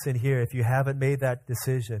of us in here, if you haven't made that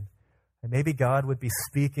decision, and maybe God would be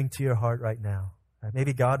speaking to your heart right now.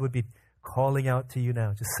 Maybe God would be calling out to you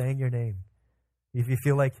now, just saying your name. If you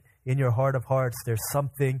feel like in your heart of hearts there's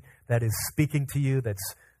something that is speaking to you,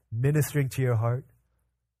 that's ministering to your heart,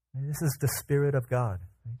 and this is the Spirit of God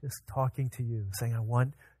just talking to you, saying, I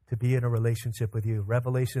want to be in a relationship with you.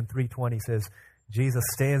 Revelation 3:20 says, Jesus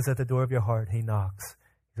stands at the door of your heart. He knocks.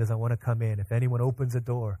 He says, I want to come in. If anyone opens a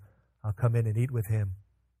door, I'll come in and eat with him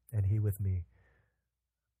and he with me.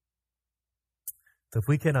 So if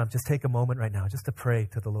we can just take a moment right now just to pray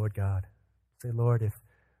to the Lord God. Say, Lord, if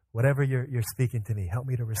whatever you're speaking to me, help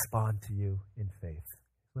me to respond to you in faith.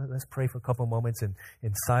 Let's pray for a couple moments in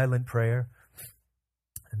silent prayer.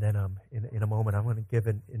 And then in a moment, I'm going to give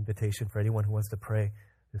an invitation for anyone who wants to pray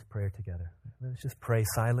this prayer together. Let's just pray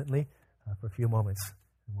silently for a few moments,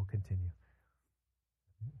 and we'll continue.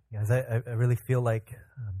 Guys, I really feel like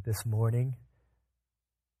this morning,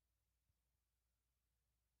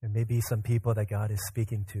 there may be some people that God is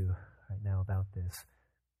speaking to right now about this.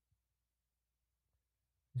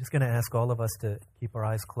 I'm just going to ask all of us to keep our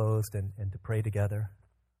eyes closed and to pray together.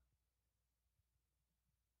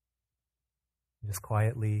 Just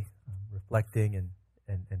quietly reflecting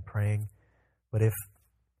and praying. But if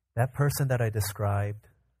that person that I described,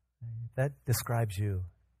 if that describes you,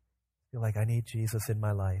 feel like I need Jesus in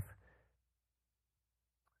my life,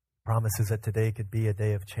 promises that today could be a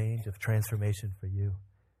day of change, of transformation for you.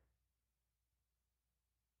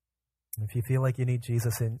 If you feel like you need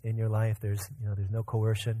Jesus in your life, there's no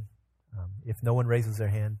coercion. If no one raises their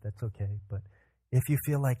hand, that's okay. But if you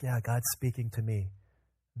feel like, God's speaking to me,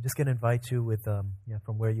 I'm just going to invite you with,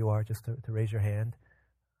 from where you are, just to raise your hand.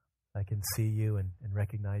 I can see you and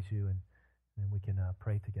recognize you, and we can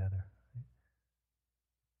pray together.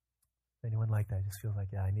 If anyone like that just feels like,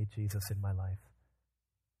 I need Jesus in my life.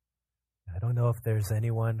 I don't know if there's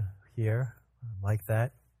anyone here like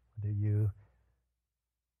that, whether you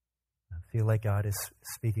feel like God is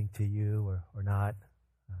speaking to you or not.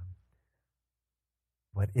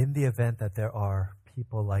 But in the event that there are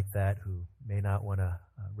people like that who may not want to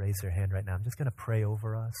raise their hand right now, I'm just going to pray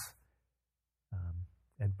over us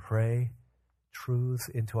and pray truths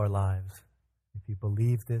into our lives. If you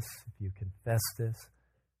believe this, if you confess this,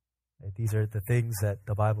 these are the things that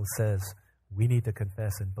the Bible says we need to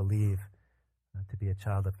confess and believe to be a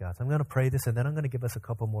child of God. So I'm going to pray this, and then I'm going to give us a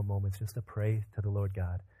couple more moments just to pray to the Lord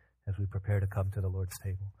God as we prepare to come to the Lord's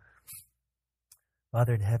table.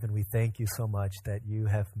 Father in heaven, we thank you so much that you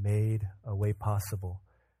have made a way possible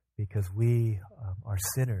because we are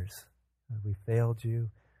sinners. We failed you.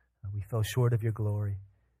 We fell short of your glory.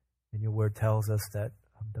 And your word tells us that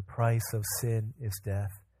the price of sin is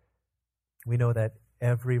death. We know that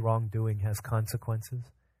every wrongdoing has consequences.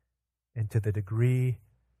 And to the degree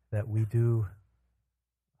that we do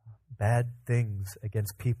bad things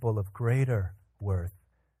against people of greater worth,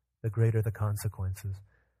 the greater the consequences.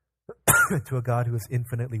 To a God who is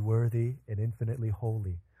infinitely worthy and infinitely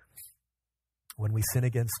holy. When we sin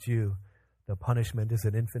against you, the punishment is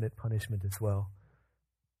an infinite punishment as well.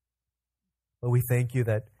 But we thank you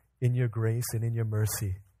that in your grace and in your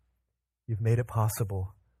mercy, you've made it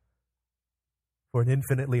possible for an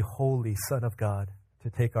infinitely holy Son of God to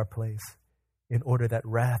take our place in order that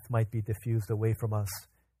wrath might be diffused away from us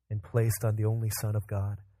and placed on the only Son of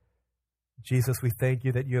God. Jesus, we thank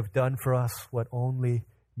you that you have done for us what only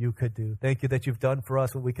you could do. Thank you that you've done for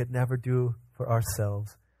us what we could never do for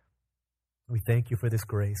ourselves. We thank you for this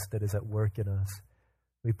grace that is at work in us.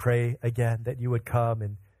 We pray again that you would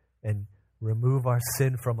come and remove our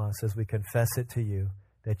sin from us as we confess it to you,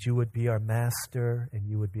 that you would be our master and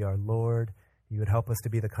you would be our Lord. You would help us to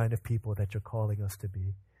be the kind of people that you're calling us to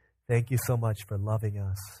be. Thank you so much for loving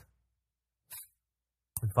us.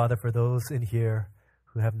 And Father, for those in here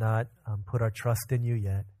who have not put our trust in you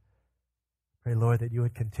yet, pray, Lord, that you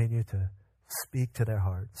would continue to speak to their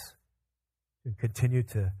hearts and continue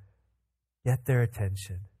to get their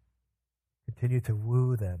attention, continue to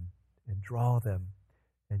woo them and draw them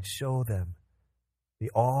and show them the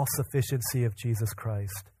all-sufficiency of Jesus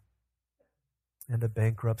Christ and the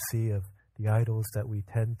bankruptcy of the idols that we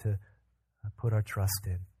tend to put our trust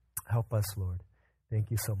in. Help us, Lord.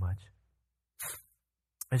 Thank you so much.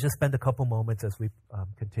 Let's just spend a couple moments as we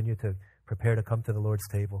continue to prepare to come to the Lord's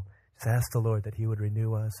table. Just ask the Lord that he would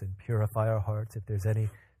renew us and purify our hearts. If there's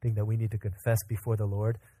anything that we need to confess before the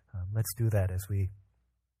Lord, let's do that as we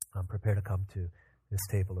prepare to come to this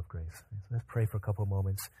table of grace. So let's pray for a couple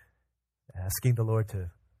moments, asking the Lord to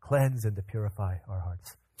cleanse and to purify our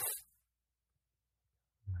hearts.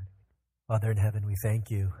 Father in heaven, we thank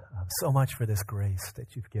you so much for this grace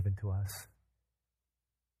that you've given to us.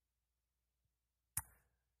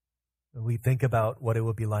 We think about what it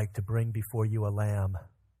would be like to bring before you a lamb,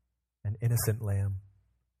 an innocent lamb,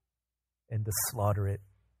 and to slaughter it.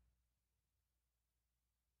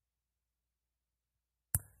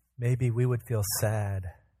 Maybe we would feel sad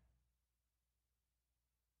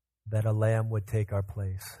that a lamb would take our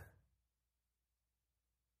place.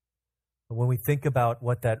 But when we think about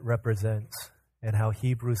what that represents and how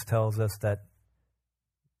Hebrews tells us that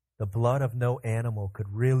the blood of no animal could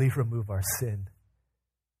really remove our sin,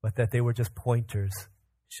 but that they were just pointers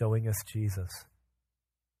showing us Jesus.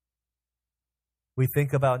 We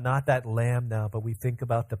think about not that lamb now, but we think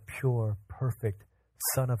about the pure, perfect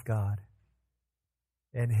Son of God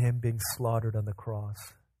and him being slaughtered on the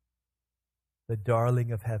cross, the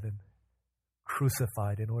darling of heaven,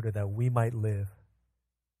 crucified in order that we might live.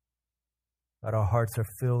 That our hearts are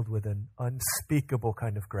filled with an unspeakable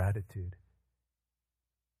kind of gratitude.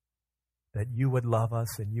 That you would love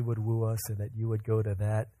us and you would woo us and that you would go to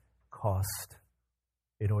that cost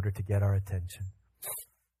in order to get our attention.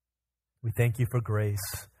 We thank you for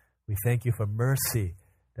grace. We thank you for mercy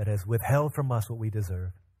that has withheld from us what we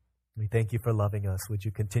deserve. We thank you for loving us. Would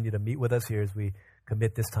you continue to meet with us here as we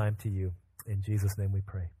commit this time to you? In Jesus' name we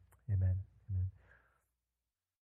pray. Amen.